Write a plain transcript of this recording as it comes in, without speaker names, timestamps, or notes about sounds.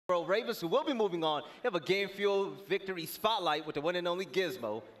World Ravens, who will be moving on. You have a game-fueled victory spotlight with the one and only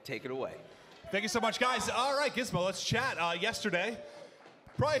Gismo. Take it away. Thank you so much, guys. All right, Gismo, let's chat. Yesterday,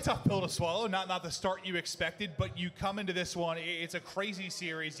 probably a tough pill to swallow, not the start you expected, but you come into this one, it's a crazy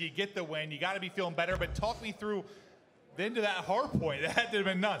series. You get the win, you got to be feeling better, but talk me through then to that hard point. That had to have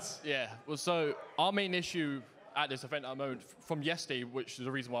been nuts. Yeah, well, so our main issue at this event at the moment from yesterday, which is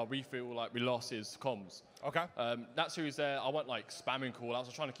the reason why we feel like we lost, is comms. Okay. That series there, I went like spamming call. I was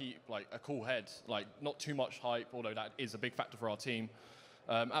trying to keep like a cool head, like not too much hype, although that is a big factor for our team.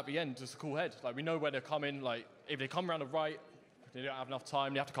 At the end, just a cool head. Like we know where they're coming. Like if they come around the right, they don't have enough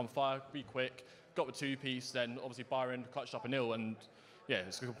time. They have to come fire, be quick. Got the two-piece. Then obviously Byron clutched up a nil, and yeah,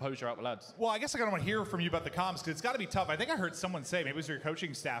 it's a composure out the lads. Well, I guess I kind of want to hear from you about the comms because it's got to be tough. I think I heard someone say, maybe it was your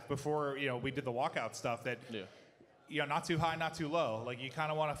coaching staff before we did the walkout stuff, that not too high, not too low. Like you kind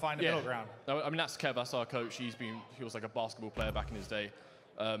of want to find a middle ground. I mean, that's Kev. That's our coach. He was like a basketball player back in his day.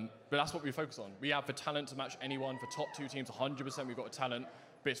 But that's what we focus on. We have the talent to match anyone. For top two teams, 100% we've got the talent.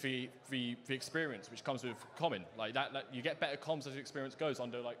 But it's the experience which comes with common. Like that you get better comms as the experience goes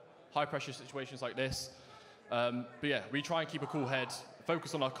under like high pressure situations like this. But yeah, we try and keep a cool head,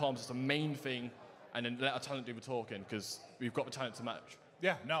 focus on our comms. It's the main thing, and then let our talent do the talking because we've got the talent to match.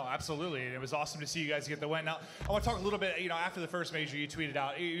 Yeah, no, absolutely. And it was awesome to see you guys get the win. Now, I want to talk a little bit, after the first major, you tweeted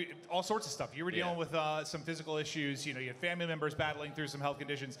out all sorts of stuff. You were dealing with some physical issues. You had family members battling through some health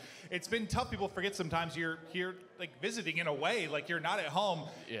conditions. It's been tough. People forget sometimes you're here, like, visiting in a way, like you're not at home.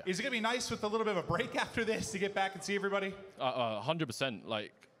 Yeah. Is it going to be nice with a little bit of a break after this to get back and see everybody? 100%.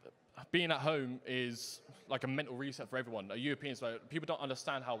 Like, being at home is like a mental reset for everyone. Like, Europeans, like, people don't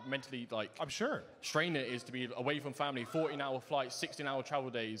understand how mentally, like, I'm sure, straining it is to be away from family, 14-hour flights, 16-hour travel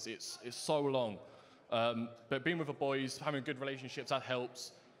days. It's so long. But being with the boys, having good relationships, that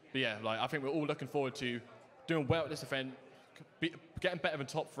helps. But yeah, like, I think we're all looking forward to doing well at this event, getting better than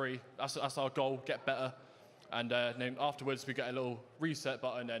top three. That's our goal, get better. And then afterwards, we get a little reset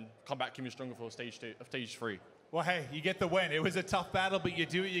button and come back even stronger for stage 3. Well, hey, you get the win. It was a tough battle, but you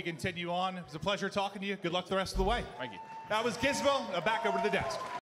do it. You continue on. It was a pleasure talking to you. Good luck the rest of the way. Thank you. That was Gismo. Back over to the desk.